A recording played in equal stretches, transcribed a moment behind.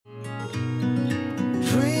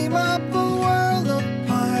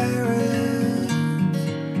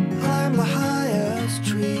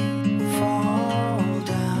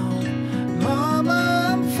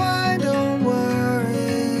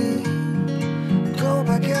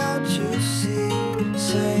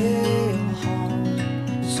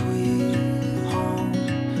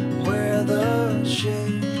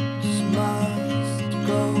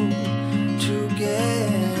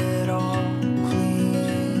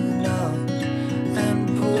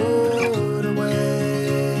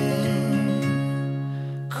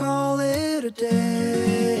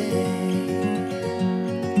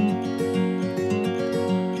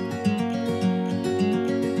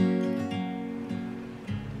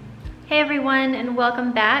Hey everyone, and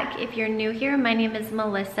welcome back. If you're new here, my name is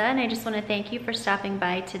Melissa and I just want to thank you for stopping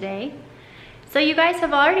by today. So you guys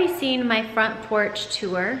have already seen my front porch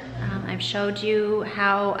tour. I've showed you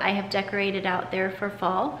how I have decorated out there for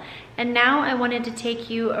fall, and now I wanted to take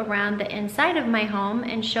you around the inside of my home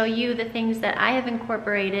and show you the things that I have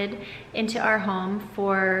incorporated into our home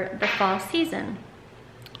for the fall season.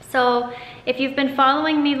 So if you've been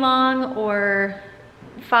following me long or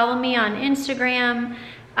follow me on Instagram,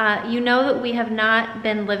 you know that we have not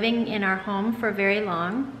been living in our home for very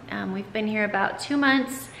long. We've been here about 2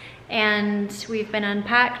 months and we've been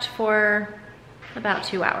unpacked for about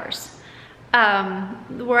 2 hours.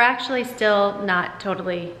 We're actually still not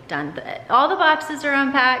totally done. All the boxes are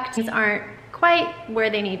unpacked. These aren't quite where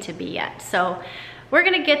they need to be yet. So we're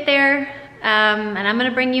gonna get there and I'm gonna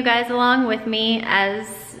bring you guys along with me as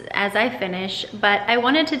I finish. But I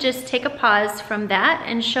wanted to just take a pause from that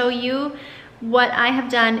and show you what I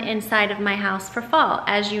have done inside of my house for fall.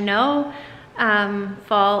 As you know,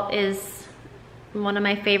 fall is one of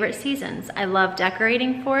my favorite seasons. I love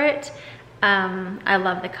decorating for it. I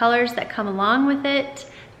love the colors that come along with it,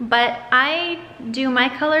 but I do my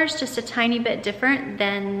colors just a tiny bit different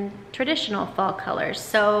than traditional fall colors.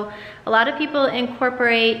 So a lot of people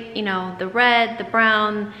incorporate, you know, the red, the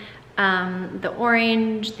brown, the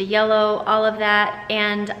orange, the yellow, all of that,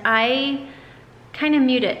 and I kind of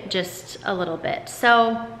mute it just a little bit.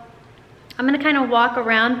 So I'm gonna kind of walk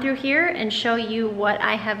around through here and show you what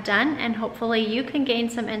I have done, and hopefully you can gain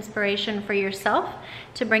some inspiration for yourself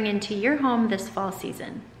to bring into your home this fall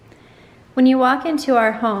season. When you walk into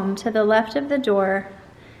our home, to the left of the door,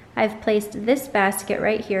 I've placed this basket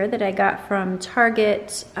right here that I got from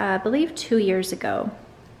Target, I believe 2 years ago.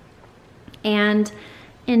 And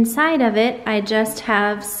inside of it, I just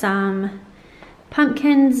have some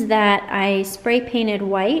pumpkins that I spray painted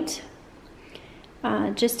white,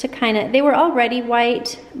 just to kind of, they were already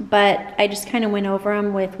white, but I just kind of went over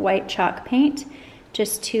them with white chalk paint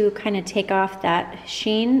just to kind of take off that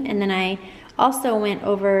sheen. And then I also went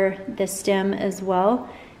over the stem as well,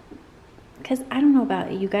 because I don't know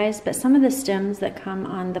about you guys, but some of the stems that come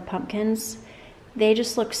on the pumpkins, they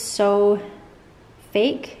just look so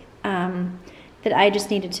fake that I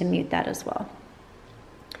just needed to mute that as well.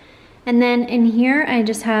 And then in here, I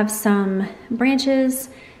just have some branches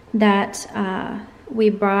that we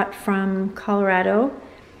brought from Colorado.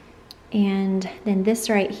 And then this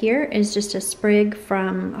right here is just a sprig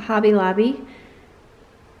from Hobby Lobby.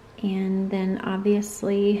 And then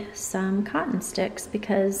obviously some cotton sticks,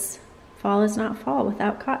 because fall is not fall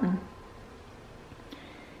without cotton.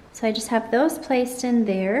 So I just have those placed in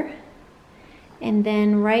there. And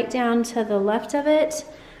then right down to the left of it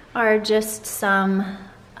are just some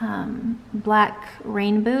black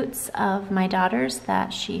rain boots of my daughter's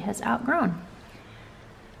that she has outgrown.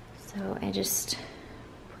 So I just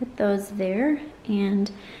put those there, and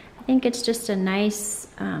I think it's just a nice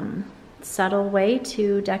subtle way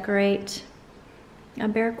to decorate a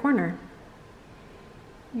bare corner.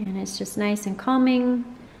 And it's just nice and calming.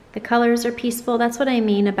 The colors are peaceful. That's what I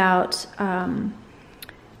mean about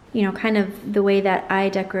you know, kind of the way that I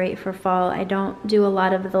decorate for fall. I don't do a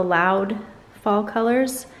lot of the loud fall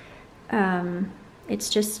colors. It's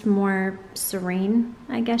just more serene,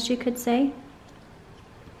 I guess you could say.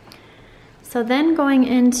 So then going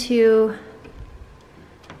into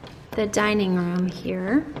the dining room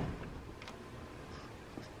here.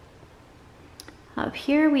 Up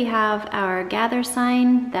here we have our gather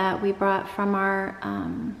sign that we brought from our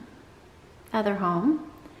other home.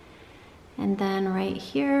 And then right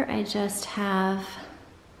here I just have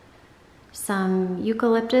some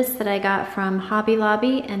eucalyptus that I got from Hobby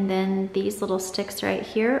Lobby, and then these little sticks right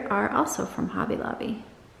here are also from Hobby Lobby.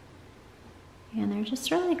 And they're just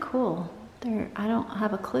really cool. I don't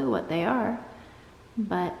have a clue what they are,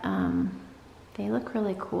 but they look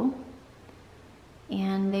really cool.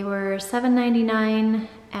 And they were $7.99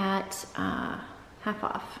 at half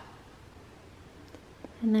off.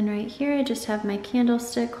 And then right here I just have my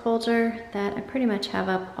candlestick holder that I pretty much have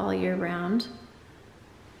up all year round.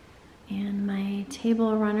 And my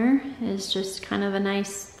table runner is just kind of a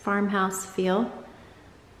nice farmhouse feel.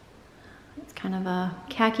 It's kind of a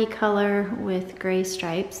khaki color with gray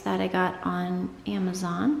stripes that I got on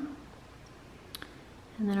Amazon.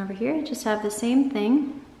 And then over here I just have the same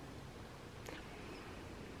thing.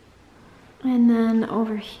 And then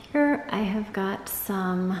over here I have got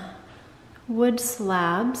some wood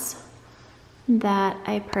slabs that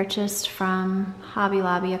I purchased from Hobby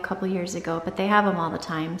Lobby a couple years ago, but they have them all the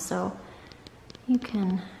time, so you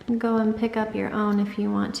can go and pick up your own if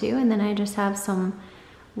you want to. And then I just have some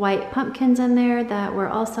white pumpkins in there that were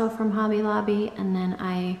also from Hobby Lobby, and then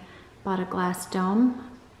I bought a glass dome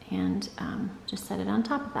and just set it on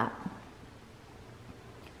top of that.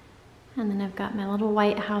 And then I've got my little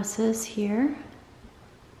white houses here.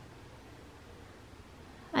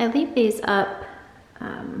 I leave these up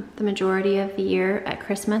the majority of the year. At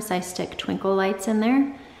Christmas, I stick twinkle lights in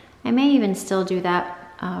there. I may even still do that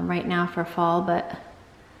right now for fall, but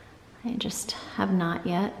I just have not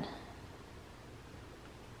yet.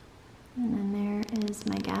 And then there is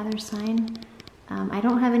my gather sign. I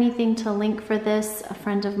don't have anything to link for this. A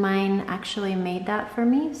friend of mine actually made that for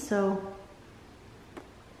me, so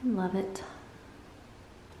I love it.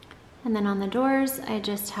 And then on the doors, I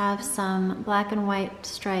just have some black and white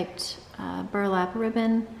striped burlap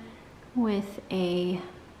ribbon with a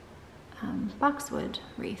boxwood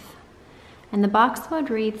wreath. And the boxwood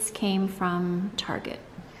wreaths came from Target.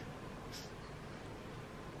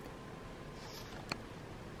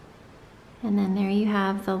 And then there you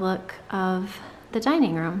have the look of the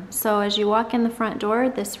dining room. So as you walk in the front door,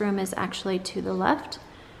 this room is actually to the left.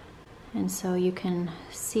 And so you can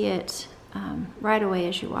see it right away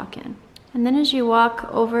as you walk in. And then as you walk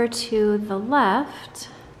over to the left,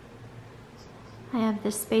 I have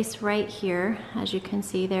this space right here. As you can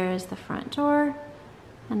see, there is the front door,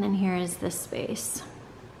 and then here is this space.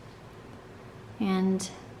 And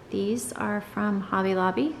these are from Hobby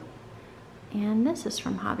Lobby, and this is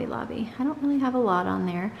from Hobby Lobby. I don't really have a lot on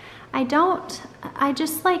there. I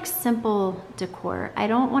just like simple decor. I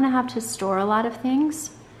don't want to have to store a lot of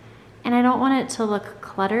things, and I don't want it to look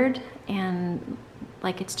cluttered and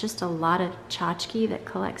like it's just a lot of tchotchke that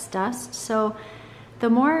collects dust. So the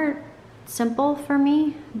more simple for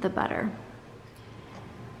me, the better.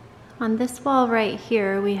 On this wall right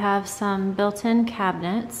here, we have some built-in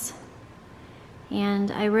cabinets, and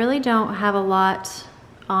I really don't have a lot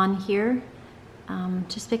on here,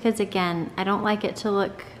 just because, again, I don't like it to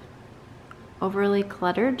look overly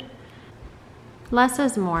cluttered. Less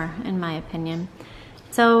is more, in my opinion.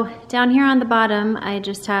 So down here on the bottom, I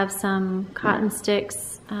just have some cotton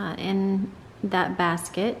sticks in that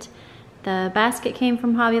basket. The basket came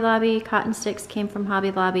from Hobby Lobby, cotton sticks came from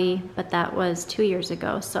Hobby Lobby, but that was 2 years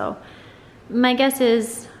ago. So my guess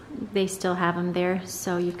is they still have them there,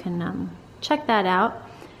 so you can check that out.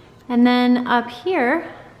 And then up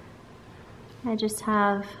here, I just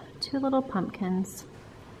have 2 little pumpkins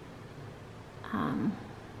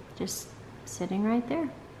just sitting right there.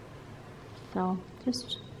 So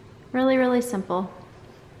just really, really simple.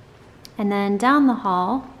 And then down the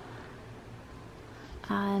hall,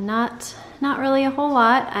 not really a whole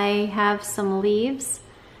lot. I have some leaves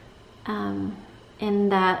in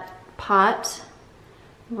that pot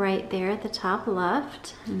right there at the top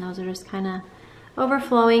left, and those are just kind of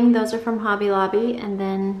overflowing. Those are from Hobby Lobby, and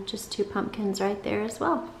then just 2 pumpkins right there as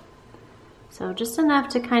well. So just enough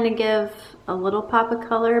to kind of give a little pop of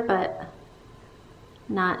color, but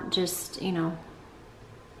not just, you know,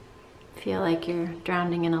 feel like you're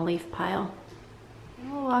drowning in a leaf pile.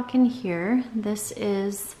 We'll walk in here. This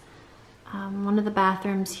is one of the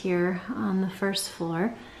bathrooms here on the first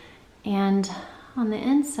floor. And on the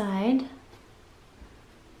inside,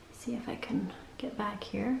 see if I can get back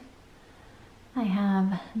here, I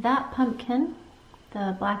have that pumpkin,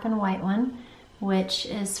 the black and white one, which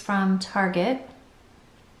is from Target.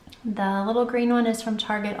 The little green one is from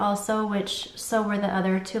Target also, which so were the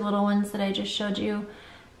other 2 little ones that I just showed you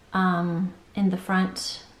in the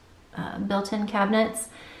front built-in cabinets.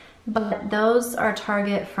 But those are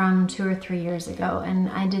Target from 2 or 3 years ago, and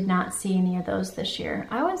I did not see any of those this year.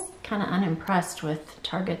 I was kind of unimpressed with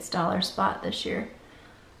Target's dollar spot this year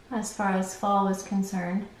as far as fall was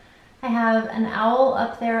concerned. I have an owl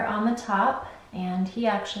up there on the top, and he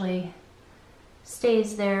actually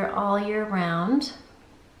stays there all year round.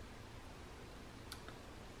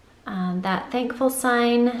 That thankful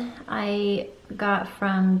sign I got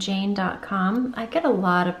from Jane.com. I get a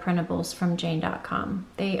lot of printables from Jane.com.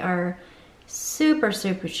 They are super,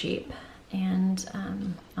 super cheap, and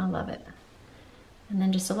I love it. And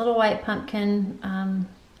then just a little white pumpkin,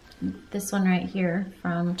 this one right here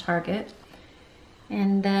from Target.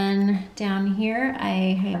 And then down here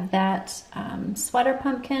I have that sweater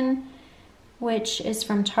pumpkin, which is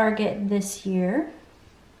from Target this year.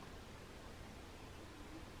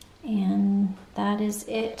 And that is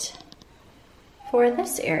it for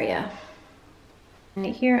this area.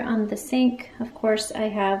 Right here on the sink, of course, I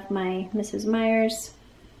have my Mrs. Meyer's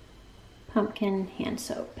pumpkin hand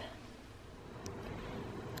soap.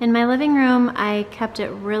 In my living room, I kept it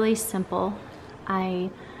really simple.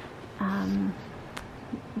 I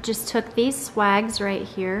just took these swags right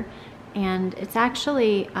here, and it's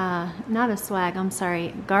actually not a swag, I'm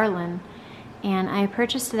sorry, garland. And I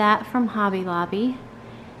purchased that from Hobby Lobby.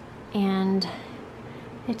 and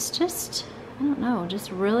it's just, I don't know,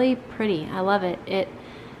 just really pretty. I love it.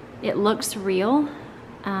 It looks real,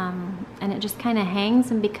 and it just kind of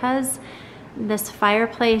hangs. And because this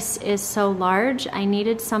fireplace is so large, I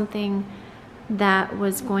needed something that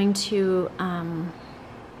was going to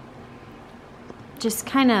just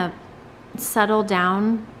kind of settle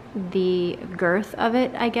down the girth of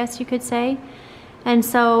it, I guess you could say. And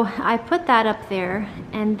so I put that up there,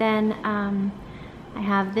 and then I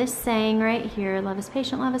have this saying right here, love is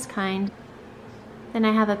patient, love is kind. Then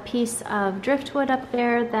I have a piece of driftwood up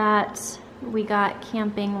there that we got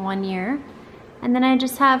camping one year. And then I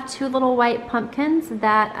just have two little white pumpkins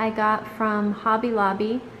that I got from Hobby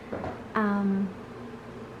Lobby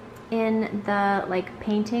in the like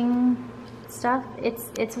painting stuff.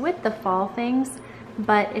 It's with the fall things,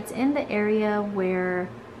 but it's in the area where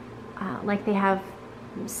like they have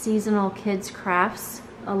seasonal kids crafts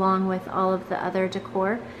along with all of the other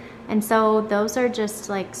decor. And so those are just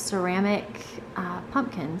like ceramic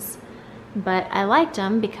pumpkins. But I liked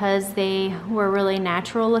them because they were really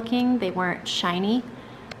natural looking. They weren't shiny.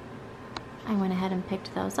 I went ahead and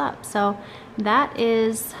picked those up. So that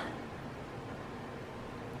is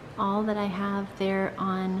all that I have there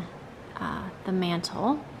on the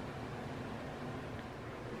mantle.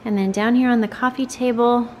 And then down here on the coffee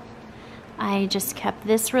table, I just kept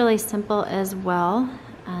this really simple as well.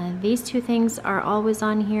 These two things are always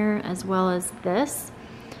on here, as well as this.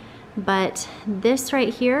 But this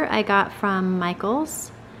right here I got from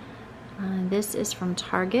Michael's. This is from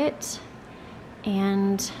Target.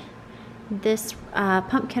 And this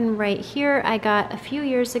pumpkin right here I got a few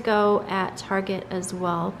years ago at Target as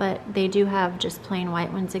well, but they do have just plain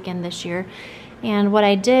white ones again this year. And what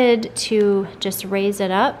I did to just raise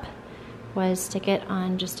it up was stick it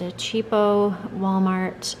on just a cheapo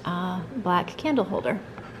Walmart black candle holder.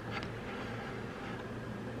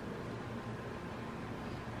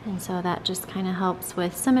 And so that just kind of helps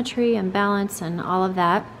with symmetry and balance and all of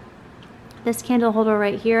that. This candle holder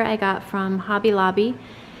right here I got from Hobby Lobby,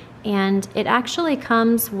 and it actually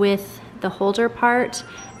comes with the holder part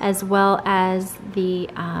as well as the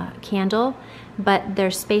candle, but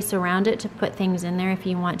there's space around it to put things in there if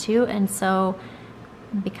you want to. And so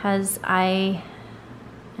because I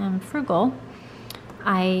am frugal,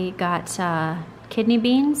 I got kidney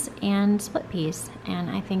beans and split peas, and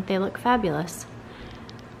I think they look fabulous.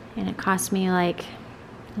 And it cost me like,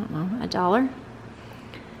 I don't know, $1.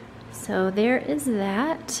 So there is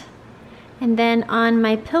that. And then on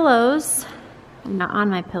my pillows, not on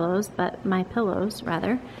my pillows, but my pillows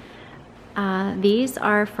rather, these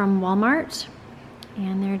are from Walmart,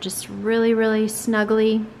 and they're just really, really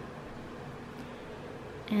snuggly.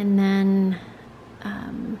 And then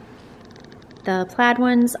the plaid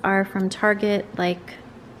ones are from Target like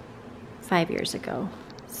 5 years ago.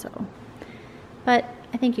 So, but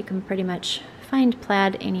I think you can pretty much find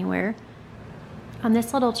plaid anywhere. On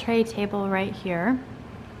this little tray table right here,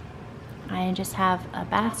 I just have a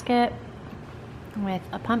basket with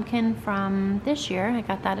a pumpkin from this year. I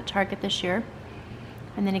got that at Target this year.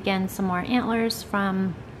 And then again, some more antlers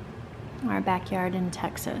from our backyard in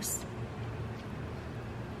Texas.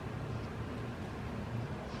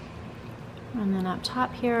 And then up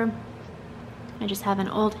top here, I just have an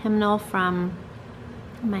old hymnal from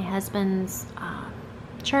my husband's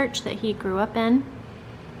church that he grew up in.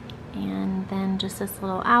 And then just this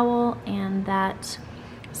little owl, and that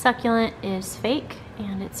succulent is fake,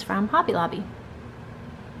 and it's from Hobby Lobby.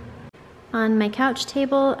 On my couch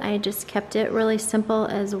table, I just kept it really simple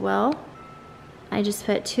as well. I just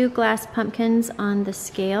put 2 glass pumpkins on the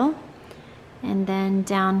scale. And then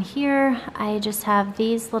down here, I just have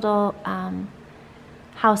these little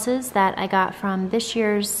houses that I got from this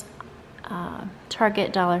year's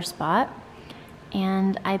Target Dollar Spot.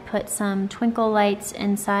 And I put some twinkle lights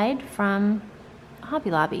inside from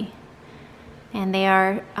Hobby Lobby. And they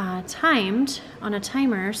are timed on a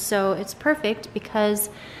timer, so it's perfect because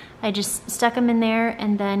I just stuck them in there,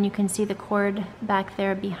 and then you can see the cord back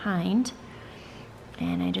there behind.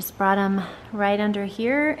 And I just brought them right under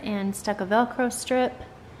here and stuck a Velcro strip,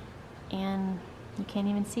 and you can't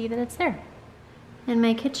even see that it's there. In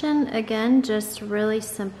my kitchen, again, just really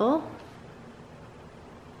simple.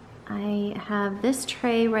 I have this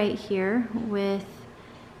tray right here with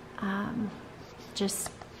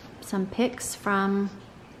just some picks from,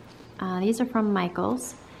 these are from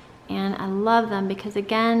Michael's, and I love them because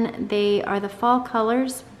again, they are the fall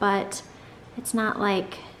colors, but it's not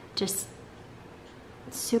like just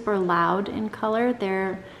super loud in color.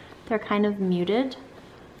 They're kind of muted.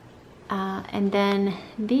 And then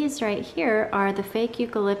these right here are the fake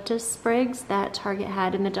eucalyptus sprigs that Target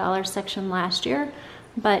had in the dollar section last year.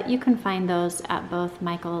 but you can find those at both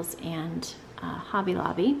Michael's and Hobby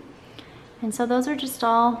Lobby. And so those are just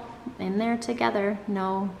all in there together.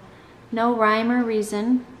 No rhyme or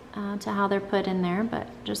reason to how they're put in there, but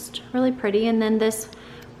just really pretty. And then this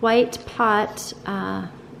white pot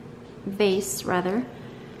vase rather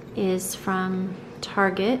is from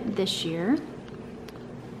Target this year.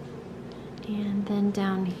 And then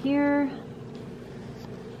down here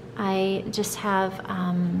I just have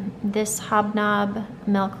this hobnob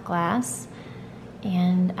milk glass,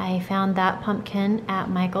 and I found that pumpkin at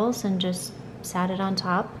Michael's and just sat it on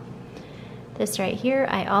top. This right here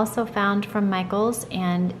I also found from Michael's,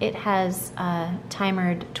 and it has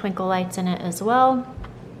timered twinkle lights in it as well.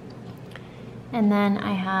 And then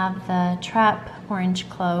I have the Trap Orange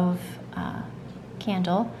Clove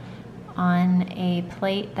candle on a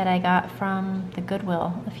plate that I got from the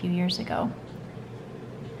Goodwill a few years ago.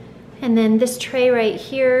 And then this tray right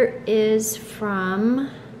here is from,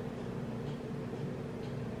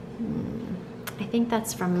 I think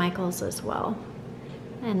that's from Michael's as well.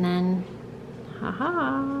 And then,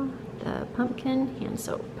 haha, the pumpkin hand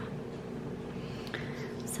soap.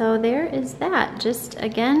 So there is that. Just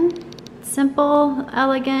again, simple,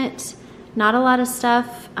 elegant, not a lot of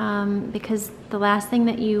stuff, because the last thing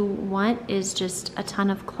that you want is just a ton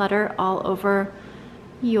of clutter all over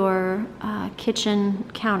your kitchen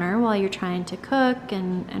counter while you're trying to cook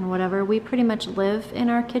and whatever. We pretty much live in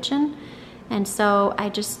our kitchen, and so I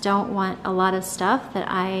just don't want a lot of stuff that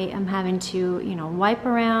I am having to, you know, wipe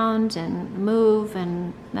around and move,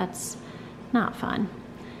 and that's not fun.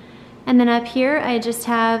 And then up here I just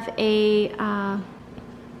have a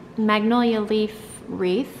magnolia leaf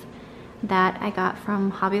wreath that I got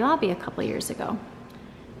from Hobby Lobby a couple years ago.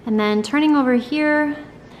 And then turning over here,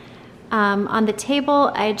 on the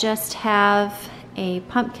table I just have a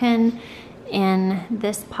pumpkin in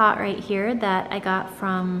this pot right here that I got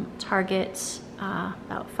from Target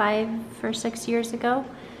about 5 or 6 years ago.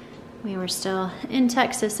 We were still in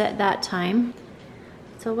Texas at that time.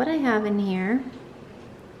 So what I have in here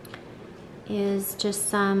is just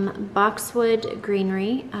some boxwood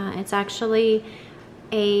greenery. It's actually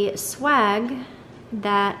a swag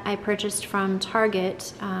that I purchased from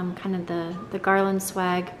Target, kind of the garland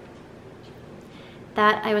swag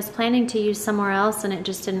that I was planning to use somewhere else, and it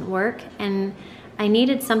just didn't work. And I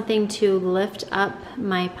needed something to lift up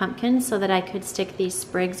my pumpkin so that I could stick these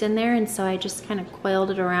sprigs in there, and so I just kind of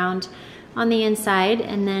coiled it around on the inside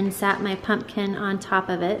and then sat my pumpkin on top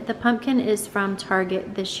of it. The pumpkin is from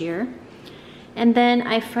Target this year. And then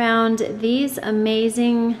I found these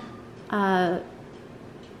amazing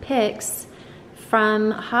picks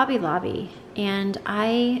from Hobby Lobby, and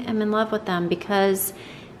I am in love with them because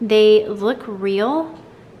they look real.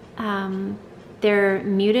 They're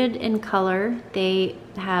muted in color. They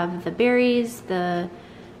have the berries, the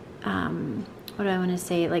what do I want to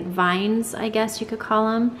say, like vines, I guess you could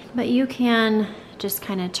call them. But you can just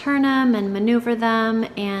kind of turn them and maneuver them,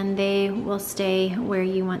 and they will stay where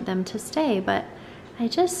you want them to stay. But I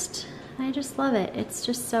just love it. It's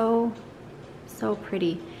just so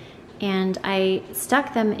pretty. And I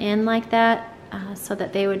stuck them in like that so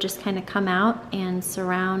that they would just kind of come out and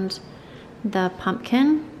surround the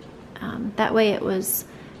pumpkin. That way it was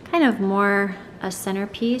kind of more a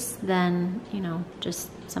centerpiece than, you know, just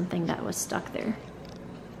something that was stuck there.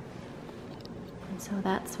 And so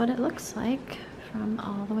that's what it looks like from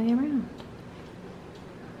all the way around.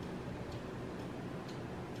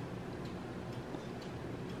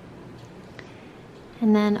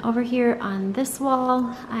 And then over here on this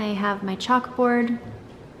wall, I have my chalkboard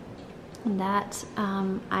that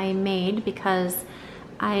I made because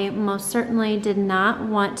I most certainly did not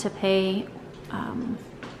want to pay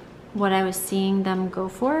what I was seeing them go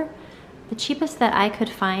for. The cheapest that I could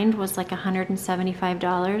find was like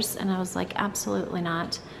 $175, and I was like, absolutely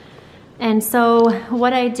not. And so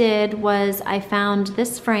what I did was I found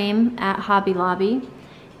this frame at Hobby Lobby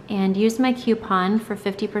and used my coupon for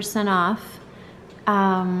 50% off.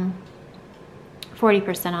 40%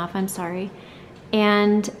 off, I'm sorry.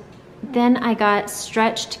 And then I got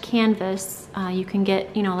stretched canvas. You can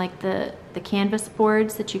get, you know, like the canvas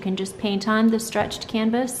boards that you can just paint on, the stretched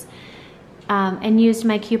canvas, and used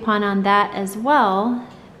my coupon on that as well.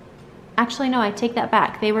 Actually, no, I take that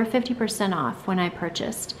back. They were 50% off when I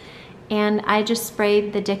purchased. And I just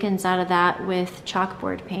sprayed the dickens out of that with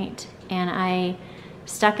chalkboard paint. And I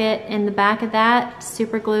stuck it in the back of that,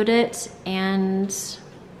 super glued it, and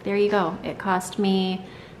there you go. It cost me,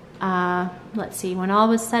 let's see, when all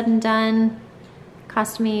was said and done, it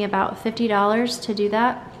cost me about $50 to do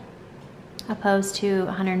that, opposed to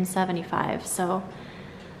 $175. So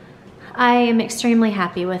I am extremely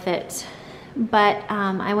happy with it. but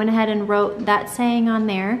I went ahead and wrote that saying on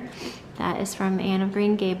there. That is from Anne of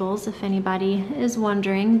Green Gables. If anybody is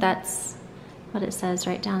wondering, that's what it says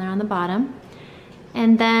right down there on the bottom.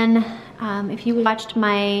 And then if you watched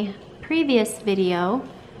my previous video,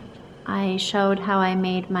 I showed how I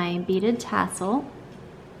made my beaded tassel.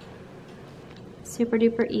 Super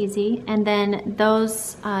duper easy. And then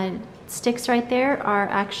those sticks right there are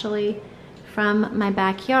actually from my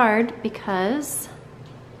backyard because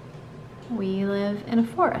we live in a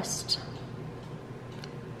forest.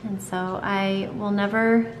 And so I will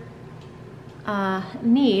never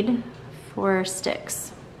need for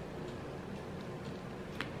sticks.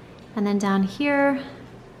 And then down here,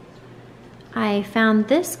 I found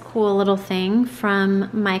this cool little thing from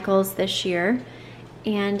Michael's this year,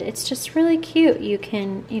 and it's just really cute. You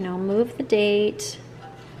can, you know, move the date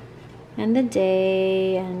and the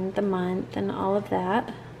day and the month and all of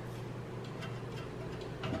that.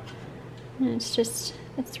 And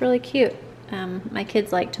it's really cute. My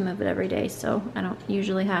kids like to move it every day, so I don't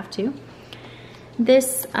usually have to.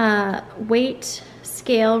 This weight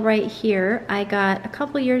scale right here, I got a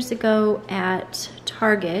couple years ago at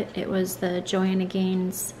Target. It was the Joanna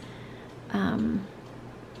Gaines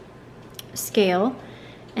scale.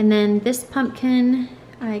 And then this pumpkin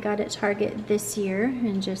I got at Target this year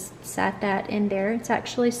and just sat that in there. It's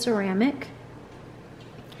actually ceramic.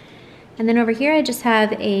 And then over here I just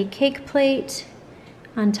have a cake plate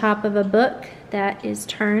on top of a book that is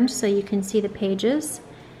turned so you can see the pages.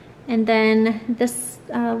 And then this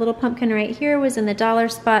little pumpkin right here was in the dollar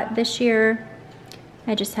spot this year.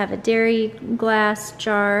 I just have a dairy glass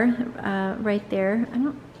jar right there.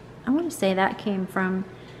 I want to say that came from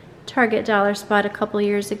Target dollar spot a couple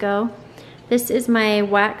years ago. This is my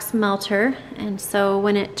wax melter, and so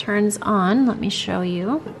when it turns on, let me show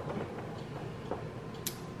you.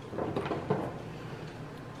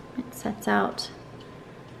 It sets out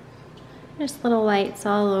just little lights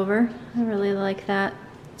all over. I really like that.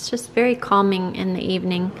 It's just very calming in the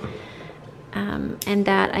evening. And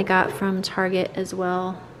that I got from Target as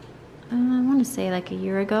well. I want to say like a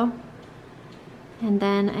year ago. And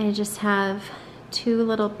then I just have two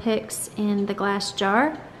little picks in the glass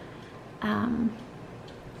jar.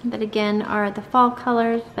 That again are the fall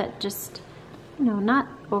colors, but just, you know, not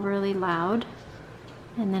overly loud.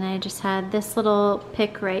 And then I just had this little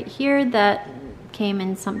pick right here that came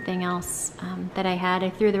in something else that I had. I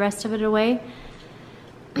threw the rest of it away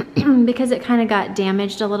because it kind of got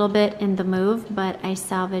damaged a little bit in the move, but I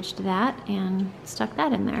salvaged that and stuck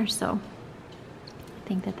that in there. So I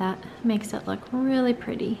think that that makes it look really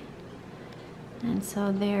pretty. And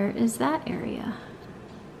so there is that area.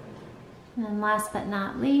 And then last but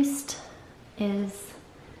not least is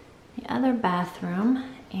the other bathroom,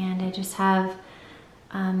 and I just have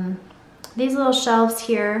these little shelves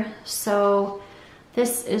here. So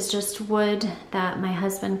this is just wood that my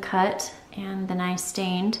husband cut and then I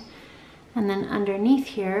stained. And then underneath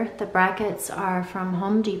here, the brackets are from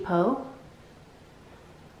Home Depot.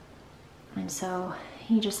 And so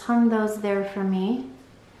he just hung those there for me.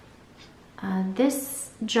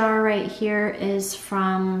 This jar right here is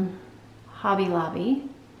from Hobby Lobby.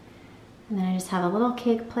 And then I just have a little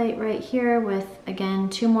cake plate right here with, again,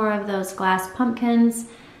 two more of those glass pumpkins.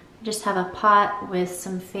 I just have a pot with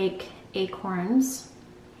some fake acorns.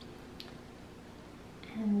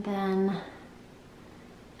 And then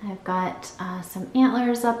I've got some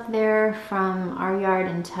antlers up there from our yard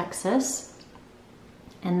in Texas.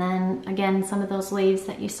 And then again, some of those leaves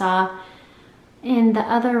that you saw in the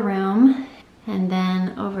other room. And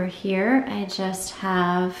then over here, I just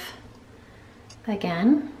have,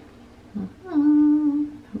 again,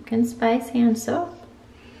 pumpkin spice hand soap.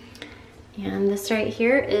 And this right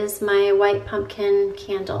here is my white pumpkin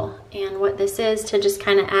candle. And what this is, to just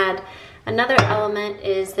kind of add another element,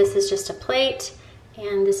 is this is just a plate.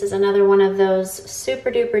 And this is another one of those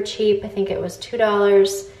super duper cheap, I think it was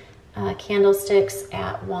 $2, candlesticks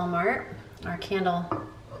at Walmart, or candle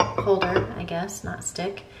holder, I guess, not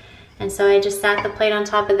stick. And so I just sat the plate on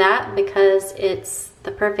top of that because it's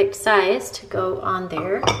the perfect size to go on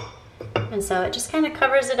there. And so it just kind of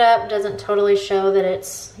covers it up, doesn't totally show that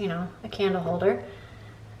it's, you know, a candle holder.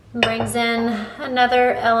 Brings in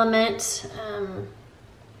another element,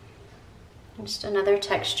 just another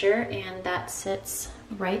texture, and that sits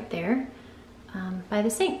right there by the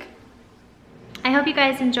sink. I hope you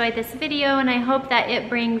guys enjoyed this video, and I hope that it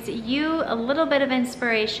brings you a little bit of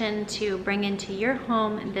inspiration to bring into your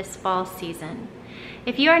home this fall season.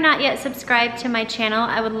 If you are not yet subscribed to my channel,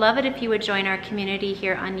 I would love it if you would join our community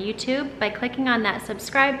here on YouTube by clicking on that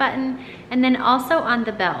subscribe button and then also on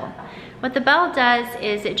the bell. What the bell does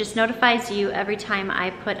is it just notifies you every time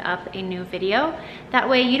I put up a new video. That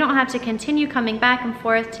way you don't have to continue coming back and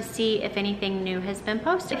forth to see if anything new has been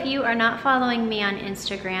posted. If you are not following me on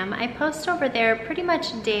Instagram, I post over there pretty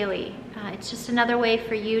much daily. It's just another way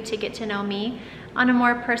for you to get to know me on a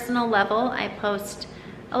more personal level. I post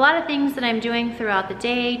a lot of things that I'm doing throughout the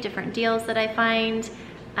day, different deals that I find,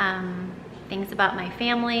 things about my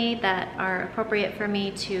family that are appropriate for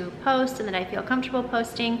me to post and that I feel comfortable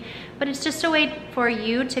posting. But it's just a way for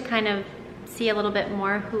you to kind of see a little bit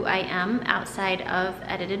more who I am outside of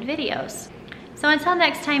edited videos. So until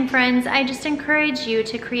next time, friends, I just encourage you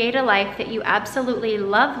to create a life that you absolutely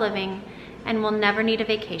love living and will never need a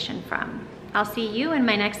vacation from. I'll see you in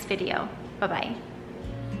my next video. Bye-bye.